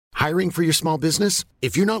Hiring for your small business?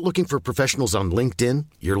 If you're not looking for professionals on LinkedIn,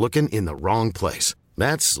 you're looking in the wrong place.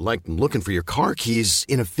 That's like looking for your car keys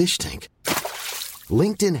in a fish tank.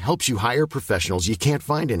 LinkedIn helps you hire professionals you can't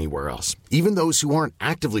find anywhere else, even those who aren't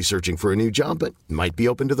actively searching for a new job but might be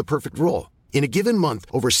open to the perfect role. In a given month,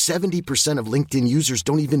 over 70% of LinkedIn users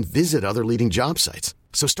don't even visit other leading job sites.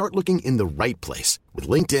 So start looking in the right place. With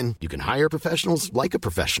LinkedIn, you can hire professionals like a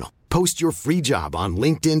professional. Post your free job on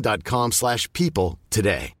linkedin.com/people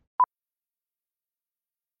today.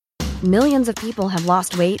 Millions of people have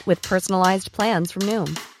lost weight with personalized plans from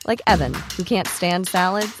Noom. Like Evan, who can't stand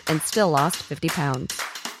salads and still lost 50 pounds.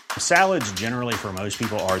 Salads generally for most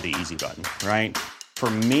people are the easy button, right? For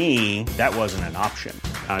me, that wasn't an option.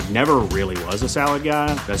 I never really was a salad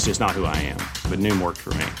guy. That's just not who I am. But Noom worked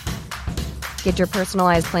for me. Get your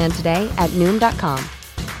personalized plan today at Noom.com.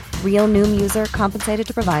 Real Noom user compensated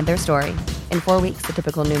to provide their story. In 4 weeks, the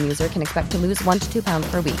typical Noom user can expect to lose 1 to 2 pounds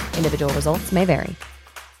per week. Individual results may vary.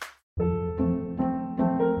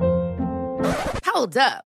 Hold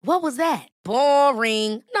up. What was that?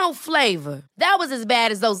 Boring. No flavor. That was as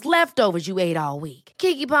bad as those leftovers you ate all week.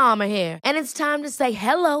 Keke Palmer here, and it's time to say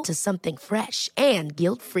hello to something fresh and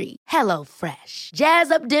guilt-free. Hello Fresh.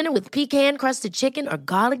 Jazz up dinner with pecan-crusted chicken or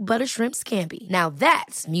garlic butter shrimp scampi. Now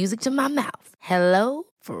that's music to my mouth. Hello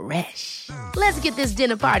Fresh. Let's get this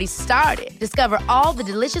dinner party started. Discover all the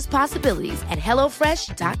delicious possibilities at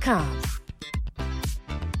hellofresh.com.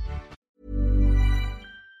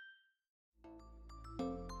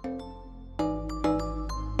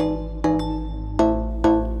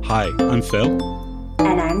 Hi, I'm Phil.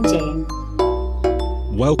 And I'm Jane.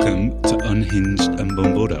 Welcome to Unhinged and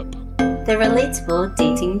Bumbled Up, the relatable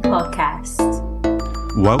dating podcast.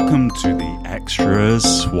 Welcome to the extra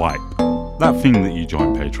swipe, that thing that you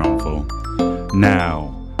join Patreon for.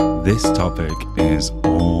 Now, this topic is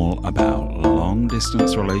all about long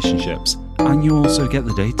distance relationships, and you also get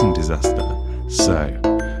the dating disaster. So,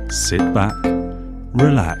 sit back,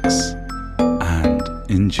 relax, and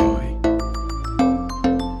enjoy.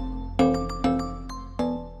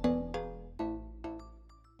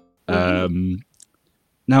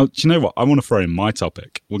 Now, do you know what? I want to throw in my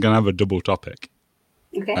topic. We're going to have a double topic.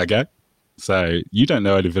 Okay? So, you don't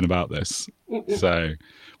know anything about this. So,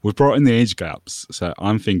 we've brought in the age gaps. So,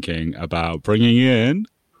 I'm thinking about bringing in... Do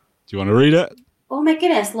you want to read it? Oh my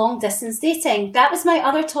goodness, long distance dating. That was my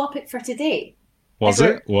other topic for today. Was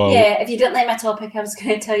it? Well, yeah, if you didn't like my topic, I was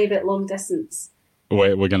going to tell you about long distance.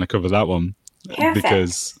 We're going to cover that one. Perfect.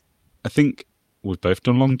 Because I think we've both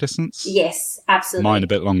done long distance. Yes, absolutely. Mine a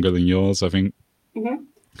bit longer than yours, I think. Mm-hmm.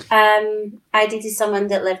 I dated someone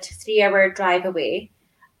that lived a 3-hour drive away.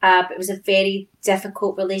 But it was a very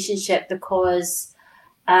difficult relationship because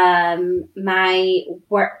my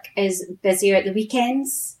work is busier at the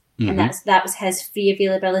weekends, and that was his free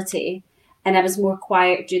availability. And I was more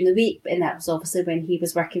quiet during the week, and that was obviously when he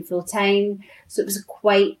was working full time. So it was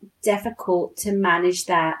quite difficult to manage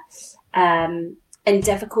that, and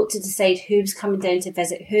difficult to decide who was coming down to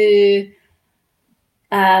visit who.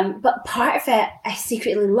 But part of it I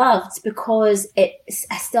secretly loved because I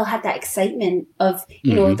still had that excitement of,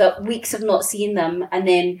 you know, the weeks of not seeing them. And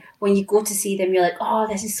then when you go to see them, you're like, oh,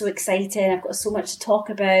 this is so exciting. I've got so much to talk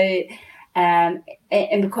about. And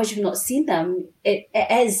because you've not seen them, it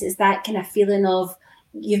is that kind of feeling of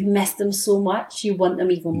you've missed them so much, you want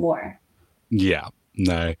them even more. Yeah,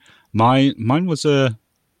 no. Mine was a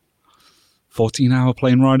 14-hour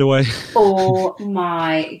plane ride away. Oh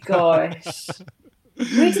my gosh.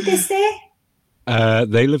 Where did they stay?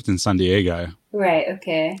 They lived in San Diego. Right,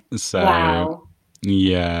 okay. So, wow.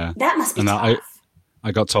 Yeah. That must be tough.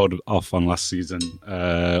 I got told off on last season.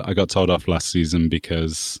 I got told off last season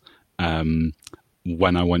because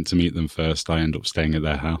when I went to meet them first, I ended up staying at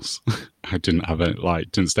their house. I didn't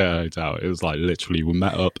stay at a hotel. It was like literally we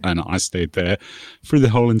met up and I stayed there through the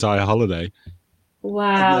whole entire holiday.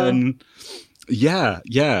 Wow. And then, yeah.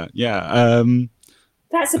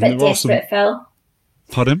 That's a bit desperate, Phil.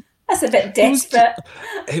 Pardon? That's a bit desperate.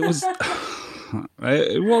 It wasn't.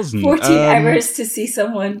 14 hours to see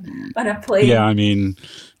someone on a plane. Yeah, I mean,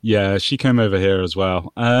 yeah, she came over here as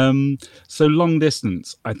well. So long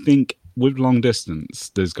distance, I think with long distance,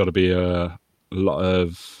 there's got to be a lot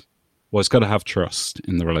of, it's got to have trust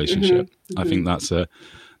in the relationship. I think that's a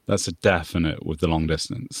definite with the long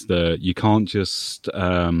distance. You can't just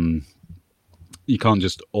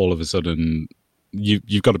all of a sudden.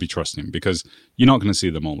 You've got to be trusting because you're not going to see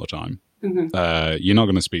them all the time. You're not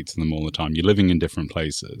going to speak to them all the time. You're living in different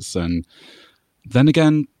places. And then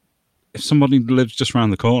again, if somebody lives just around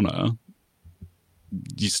the corner,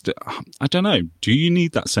 I don't know. Do you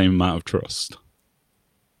need that same amount of trust?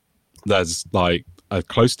 There's like a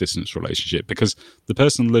close distance relationship, because the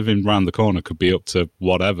person living round the corner could be up to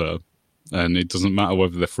whatever, and it doesn't matter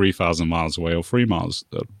whether they're 3,000 miles away or 3 miles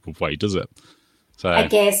away, does it? So I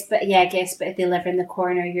guess, but if they live in the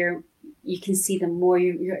corner, you can see them more.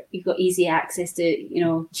 You've got easy access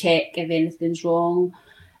to, check if anything's wrong.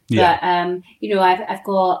 Yeah. But, I've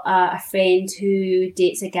got a friend who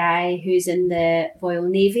dates a guy who's in the Royal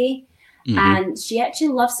Navy, and she actually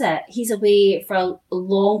loves it. He's away for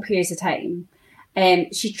long periods of time.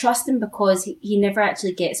 She trusts him because he never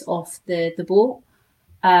actually gets off the boat.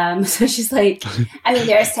 So she's like, I mean,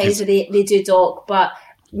 there's times where they do dock, but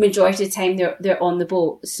majority of the time they're on the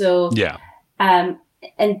boat. So, yeah. And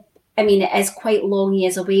I mean, it is quite long he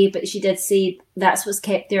is away, but she did say that's what's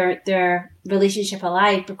kept their relationship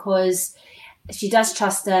alive, because she does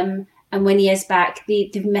trust him. And when he is back,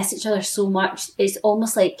 they've missed each other so much. It's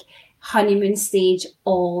almost like honeymoon stage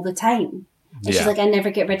all the time. And she's like, I never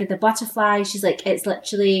get rid of the butterfly. She's like, it's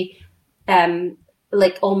literally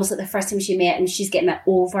like almost like the first time she met him, she's getting it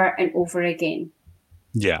over and over again.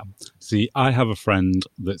 Yeah. See, I have a friend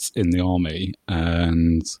that's in the army,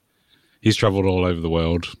 and he's traveled all over the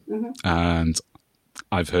world, and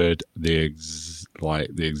I've heard the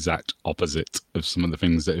exact opposite of some of the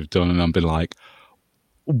things that he've done, and I've been like,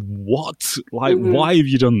 what? Like, why have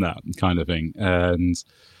you done that kind of thing? And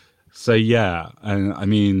so, yeah, and I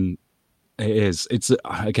mean, it's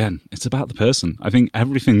about the person. I think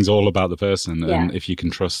everything's all about the person, and if you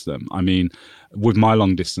can trust them. I mean, with my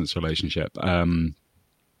long distance relationship,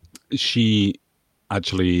 she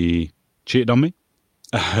actually cheated on me.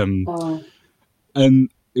 And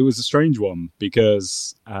it was a strange one,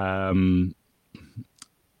 because I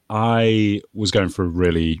was going through a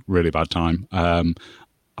really, really bad time.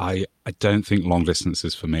 I don't think long distance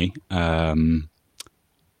is for me. I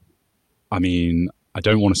mean, I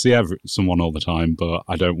don't want to see someone all the time, but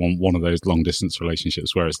I don't want one of those long distance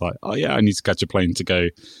relationships where it's like, oh yeah, I need to catch a plane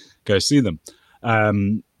to go see them.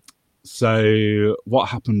 So what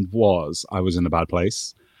happened was I was in a bad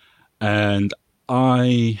place, and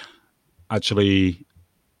I actually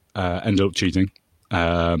ended up cheating.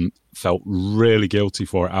 Felt really guilty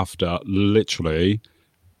for it after. Literally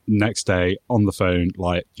next day on the phone,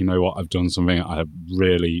 like, you know what, I've done something. I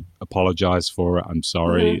really apologize for it. I'm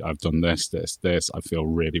sorry. I've done this. I feel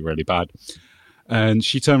really, really bad. And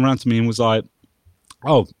she turned around to me and was like,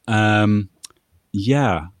 oh,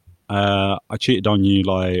 yeah, I cheated on you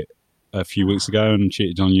like a few weeks ago and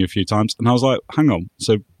cheated on you a few times. And I was like, hang on,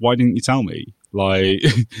 so why didn't you tell me? Like,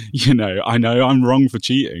 I know I'm wrong for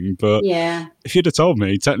cheating, but if you'd have told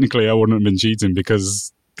me, technically I wouldn't have been cheating,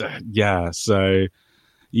 because, I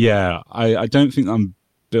don't think I'm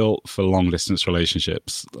built for long distance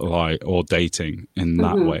relationships, or dating in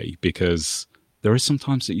that way, because there is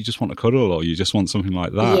sometimes that you just want to cuddle, or you just want something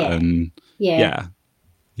like that. And I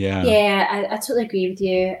totally agree with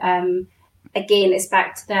you. Again, it's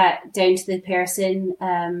back to that, down to the person.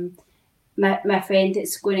 My friend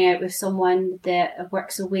that's going out with someone that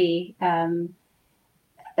works away,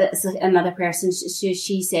 it's another person.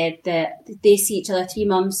 She said that they see each other 3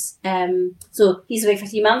 months. So he's away for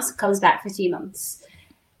 3 months, comes back for 3 months.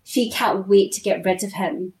 She can't wait to get rid of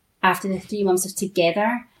him after the 3 months of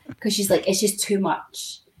together, because she's like, it's just too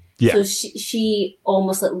much. Yeah. So she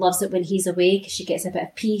almost like loves it when he's away, because she gets a bit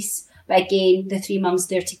of peace. But again, the 3 months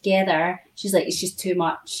they're together, she's like, it's just too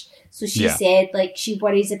much. So she said, like, she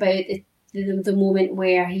worries about the moment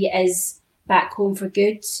where he is back home for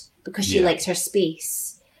good, because she likes her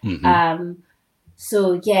space.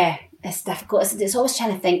 So yeah, it's difficult. It's always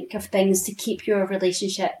trying to think of things to keep your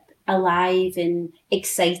relationship alive and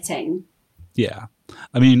exciting. Yeah.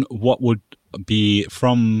 I mean, what would be,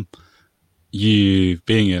 from you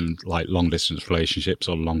being in like long distance relationships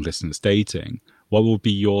or long distance dating, what would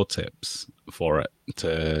be your tips for it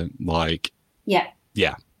to like?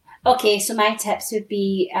 Yeah. Okay. So my tips would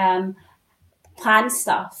be, plan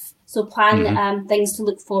stuff. So plan things to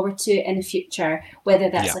look forward to in the future, whether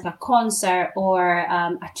that's like a concert or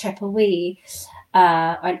a trip away,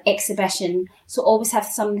 or an exhibition. So always have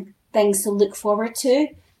some things to look forward to.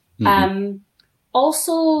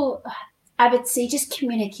 Also, I would say just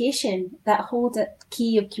communication, that whole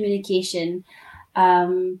key of communication.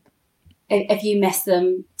 If you miss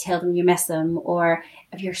them, tell them you miss them. Or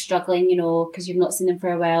if you're struggling, because you've not seen them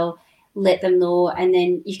for a while, let them know, and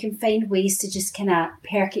then you can find ways to just kind of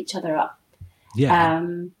perk each other up. Yeah.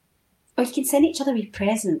 Or you can send each other with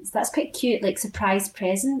presents. That's quite cute, like surprise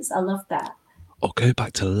presents. I love that. Or go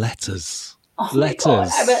back to letters. Oh letters.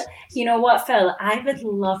 My God. You know what, Phil? I would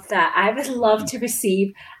love that. I would love to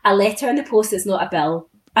receive a letter in the post that's not a bill.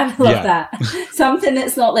 I would love that. Something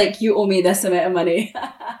that's not like, you owe me this amount of money.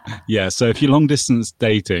 Yeah, so if you're long distance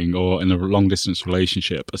dating or in a long distance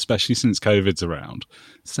relationship, especially since COVID's around,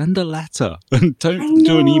 send a letter and don't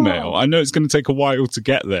do an email. I know it's going to take a while to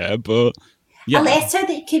get there, but yeah. A letter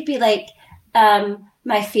that could be like,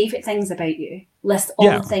 my favourite things about you. List all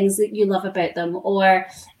the things that you love about them. Or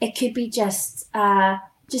it could be just want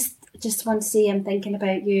to say I'm thinking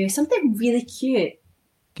about you. Something really cute.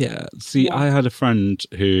 Yeah. See, I had a friend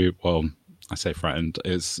who, well, I say friend,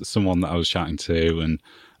 is someone that I was chatting to, and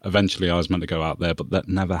eventually I was meant to go out there, but that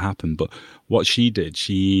never happened. But what she did,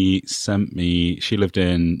 she lived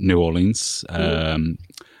in New Orleans,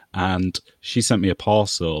 and she sent me a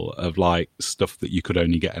parcel of like stuff that you could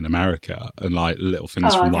only get in America, and like little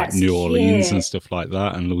things from like New Orleans and stuff like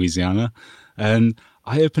that, and Louisiana. And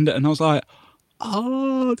I opened it and I was like,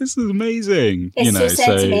 oh, this is amazing. It's so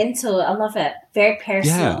sentimental. I love it. Very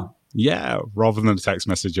personal. Yeah. Rather than a text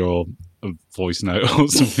message or a voice note or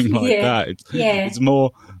something like that. It's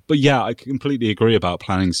more, but yeah, I completely agree about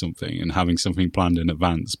planning something and having something planned in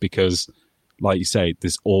advance, because like you say,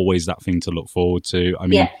 there's always that thing to look forward to. I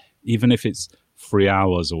mean, even if it's 3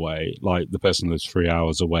 hours away, like the person lives 3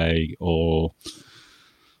 hours away, or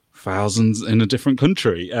thousands in a different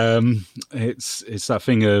country. It's that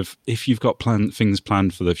thing of, if you've got things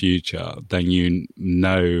planned for the future, then you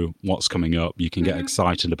know what's coming up. You can get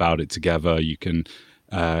excited about it together. You can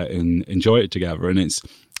enjoy it together. And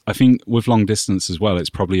I think with long distance as well,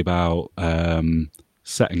 it's probably about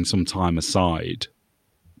setting some time aside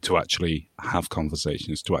to actually have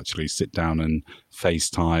conversations, to actually sit down and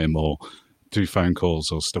FaceTime or do phone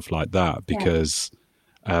calls or stuff like that, because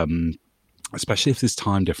especially if there's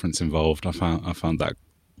time difference involved, I found that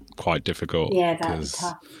quite difficult. Yeah, that's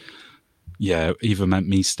tough. Yeah, either meant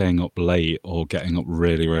me staying up late or getting up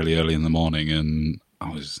really, really early in the morning, and I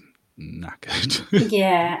was knackered.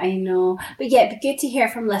 Yeah, I know. But yeah, it'd be good to hear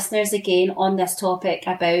from listeners again on this topic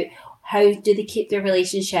about how do they keep their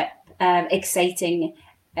relationship exciting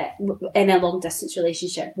in a long distance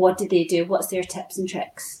relationship. What do they do? What's their tips and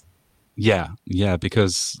tricks? Yeah,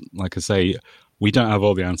 because like I say, we don't have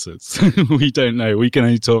all the answers. We don't know. We can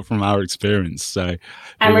only talk from our experience. So,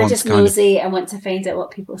 and we're just nosy and want to find out what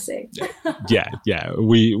people say. Yeah.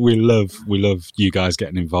 We love you guys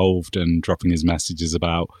getting involved and dropping us messages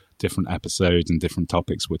about different episodes and different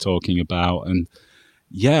topics we're talking about. And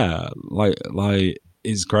yeah, like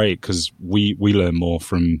it's great because we learn more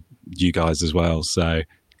from you guys as well. So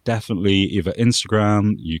definitely either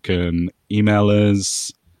Instagram, you can email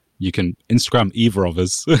us. You can Instagram either of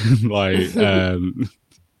us, like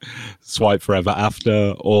Swipe Forever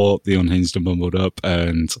After or The Unhinged and Bumbled Up,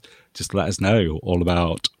 and just let us know all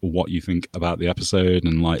about what you think about the episode,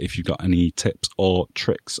 and like if you've got any tips or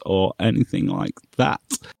tricks or anything like that.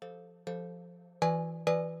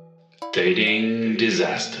 Dating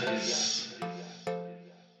disasters.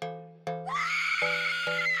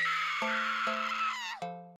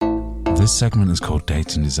 This segment is called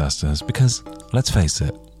Dating Disasters because, let's face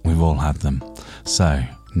it, we've all had them. So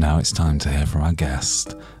now it's time to hear from our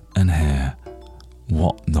guest and hear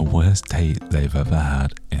what the worst date they've ever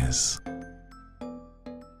had is.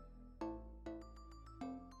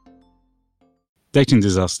 Dating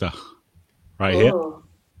disaster, right here.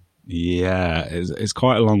 Yeah, it's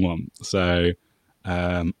quite a long one. So,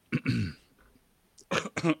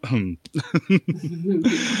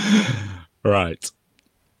 right.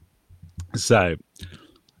 So,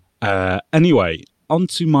 anyway, on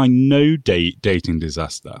to my no-date dating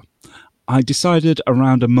disaster. I decided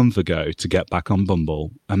around a month ago to get back on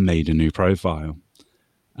Bumble and made a new profile.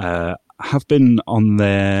 Have been on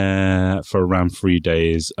there for around 3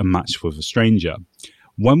 days and matched with a stranger.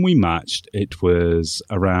 When we matched, it was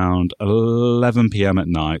around 11 p.m. at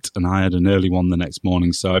night, and I had an early one the next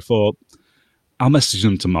morning, so I thought, I'll message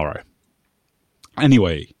them tomorrow.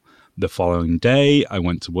 Anyway, the following day, I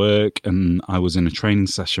went to work and I was in a training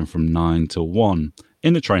session from 9 till 1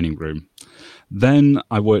 in a training room. Then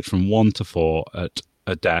I worked from 1 to 4 at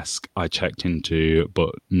a desk I checked into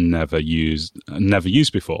but never used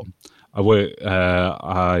before. I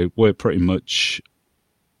work pretty much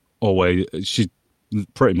always. She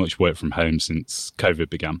pretty much worked from home since COVID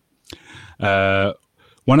began.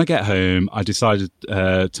 When I get home, I decided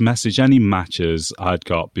to message any matches I'd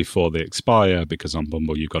got before they expire, because on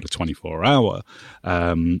Bumble you've got a 24-hour.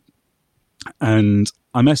 And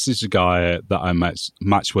I messaged a guy that I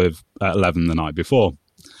matched with at 11 the night before.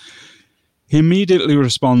 He immediately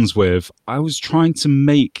responds with, I was trying to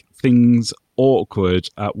make things awkward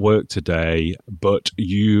at work today, but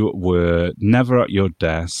you were never at your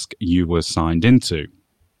desk you were signed into.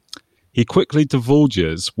 He quickly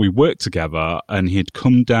divulges we worked together and he had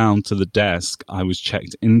come down to the desk I was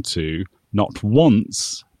checked into not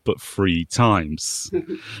once, but 3 times.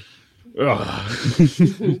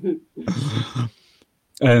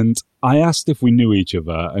 And I asked if we knew each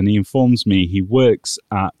other, and he informs me he works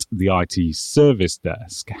at the IT service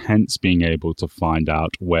desk, hence being able to find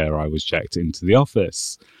out where I was checked into the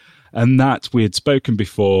office. And that we had spoken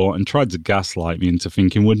before and tried to gaslight me into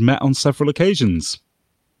thinking we'd met on several occasions.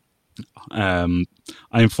 I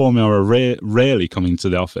inform him I were rarely coming to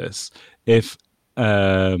the office, if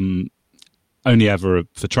only ever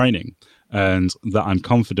for training, and that I'm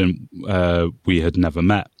confident we had never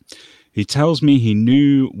met. He tells me he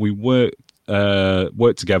knew we worked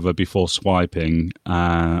together before swiping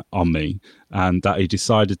on me, and that he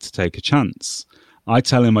decided to take a chance. I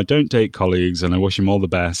tell him I don't date colleagues and I wish him all the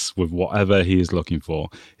best with whatever he is looking for.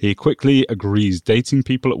 He quickly agrees dating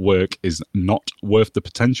people at work is not worth the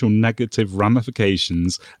potential negative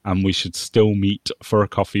ramifications and we should still meet for a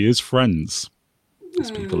coffee as friends.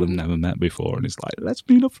 These people have never met before, and it's like, let's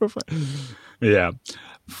meet up for a friend. Yeah.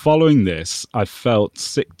 Following this, I felt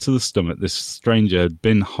sick to the stomach. This stranger had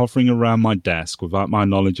been hovering around my desk without my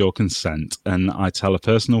knowledge or consent, and I tell a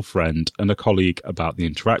personal friend and a colleague about the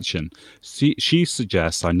interaction. She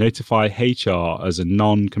suggests I notify HR as a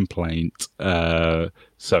non-complaint, so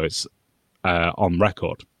it's on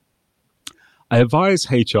record. I advise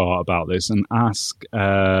HR about this and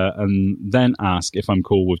then ask if I'm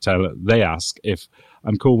cool with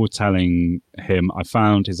I'm cool with telling him I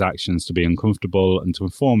found his actions to be uncomfortable and to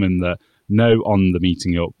inform him that no on the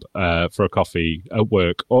meeting up for a coffee at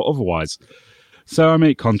work or otherwise. So I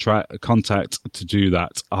make contact to do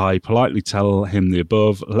that. I politely tell him the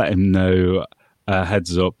above, let him know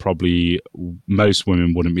heads up, probably most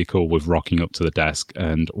women wouldn't be cool with rocking up to the desk,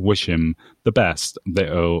 and wish him the best,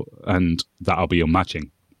 that'll be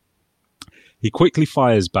unmatching. He quickly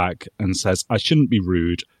fires back and says I shouldn't be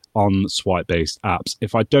rude on swipe-based apps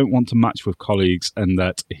if I don't want to match with colleagues, and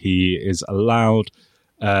that he is allowed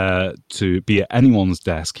to be at anyone's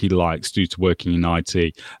desk he likes due to working in IT,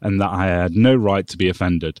 and that I had no right to be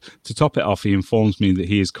offended. To top it off, he informs me that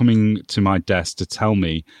he is coming to my desk to tell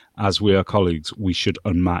me, as we are colleagues, we should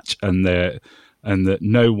unmatch, and that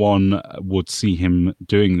no one would see him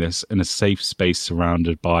doing this in a safe space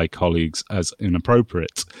surrounded by colleagues as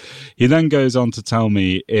inappropriate. He then goes on to tell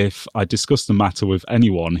me if I discuss the matter with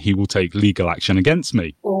anyone, he will take legal action against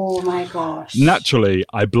me. Oh my gosh. Naturally,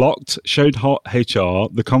 I showed HR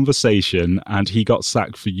the conversation, and he got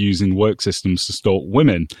sacked for using work systems to stalk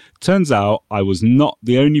women. Turns out I was not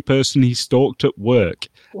the only person he stalked at work.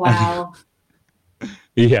 Wow.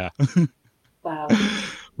 Yeah. Wow.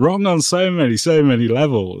 Wrong on so many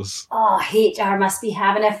levels. Oh, HR must be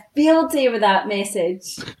having a field day with that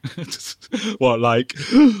message.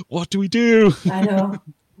 What do we do? I know.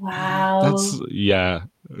 Wow.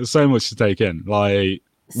 There's so much to take in. Like,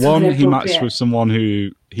 one, he matched with someone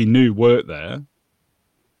who he knew worked there.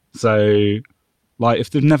 So, like, if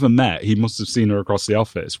they've never met, he must have seen her across the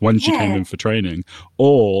office when she came in for training,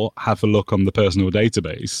 or have a look on the personal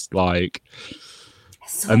database, like...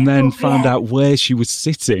 And then found out where she was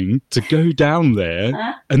sitting to go down there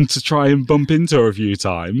and to try and bump into her a few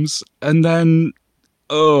times. And then,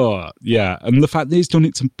 and the fact that he's done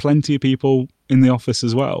it to plenty of people in the office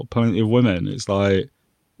as well, plenty of women. It's like,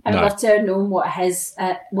 I'd love to have known what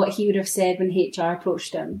he would have said when HR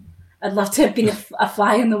approached him. I'd love to have been a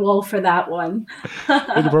fly on the wall for that one. They'd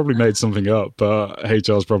have probably made something up, but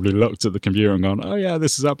HR's probably looked at the computer and gone, oh yeah,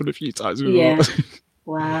 this has happened a few times before. Yeah.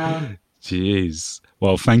 Wow. Jeez.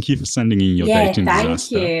 Well, thank you for sending in your dating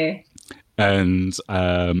disaster. Thank you. And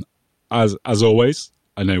as always,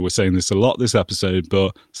 I know we're saying this a lot this episode,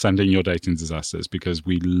 but send in your dating disasters because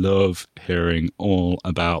we love hearing all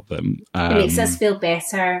about them. It makes us feel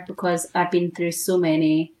better because I've been through so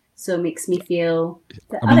many, so it makes me feel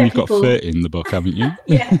that I mean, you've got 30 in the book, haven't you?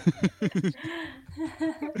 Yeah.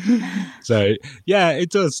 So, yeah,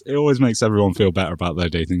 it does. It always makes everyone feel better about their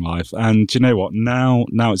dating life. And do you know what? Now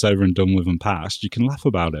it's over and done with and past, you can laugh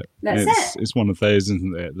about it. It's one of those,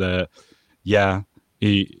 isn't it?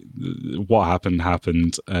 What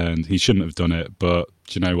happened, and he shouldn't have done it. But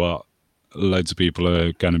do you know what? Loads of people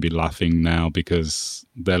are going to be laughing now because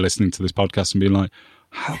they're listening to this podcast and being like,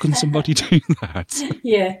 how can somebody do that?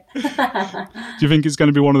 Yeah. Do you think it's going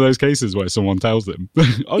to be one of those cases where someone tells them,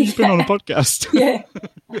 oh, you've been on a podcast? Yeah.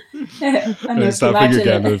 And it's that thing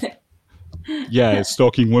again of,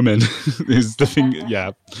 stalking women is the thing.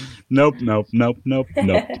 Yeah. Nope.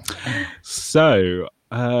 So,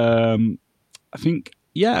 I think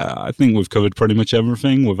yeah, I think we've covered pretty much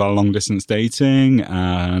everything with our long distance dating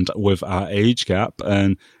and with our age gap.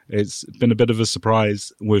 And it's been a bit of a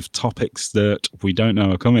surprise with topics that we don't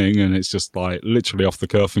know are coming. And it's just like literally off the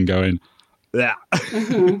cuff and going, yeah.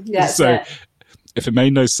 Mm-hmm. So if it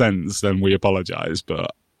made no sense, then we apologize,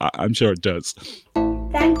 but I'm sure it does.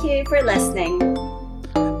 Thank you for listening.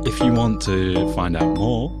 If you want to find out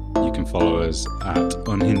more, you can follow us at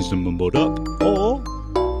Unhinged and Mumbled Up or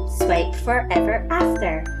Swipe Forever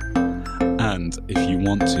After. And if you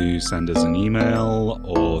want to send us an email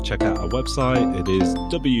or check out our website, it is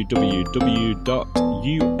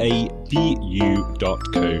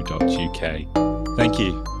www.uadu.co.uk. Thank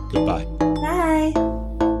you. Goodbye. Bye.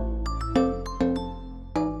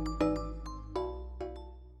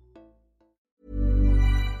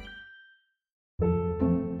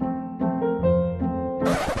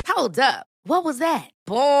 Hold up. What was that?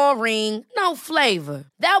 Boring. No flavor.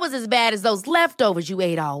 That was as bad as those leftovers you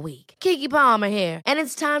ate all week. Keke Palmer here, and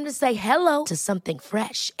it's time to say hello to something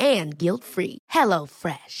fresh and guilt-free. Hello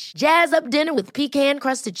Fresh. Jazz up dinner with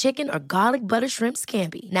pecan-crusted chicken or garlic butter shrimp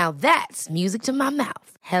scampi. Now that's music to my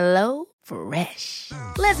mouth. Hello Fresh.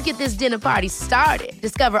 Let's get this dinner party started.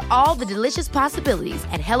 Discover all the delicious possibilities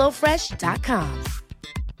at hellofresh.com.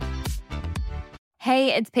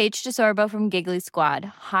 Hey, it's Paige DeSorbo from Giggly Squad.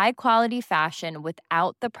 High quality fashion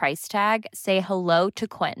without the price tag. Say hello to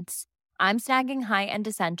Quince. I'm snagging high-end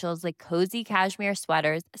essentials like cozy cashmere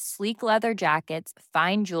sweaters, sleek leather jackets,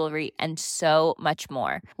 fine jewelry, and so much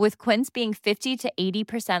more. With Quince being 50 to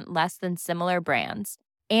 80% less than similar brands.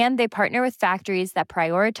 And they partner with factories that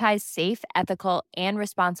prioritize safe, ethical, and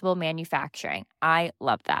responsible manufacturing. I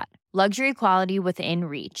love that. Luxury quality within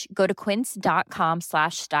reach. Go to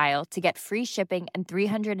quince.com/style to get free shipping and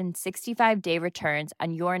 365-day returns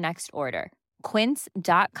on your next order.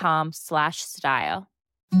 Quince.com/style.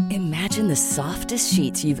 Imagine the softest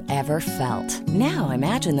sheets you've ever felt. Now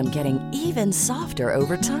imagine them getting even softer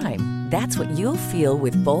over time. That's what you'll feel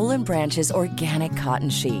with Boll & Branch's organic cotton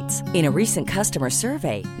sheets. In a recent customer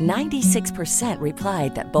survey, 96%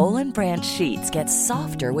 replied that Boll & Branch sheets get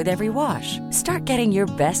softer with every wash. Start getting your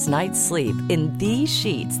best night's sleep in these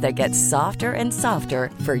sheets that get softer and softer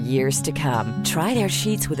for years to come. Try their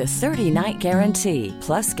sheets with a 30-night guarantee.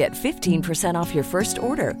 Plus, get 15% off your first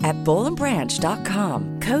order at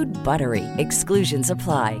bollandbranch.com. Code BUTTERY. Exclusions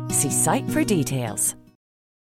apply. See site for details.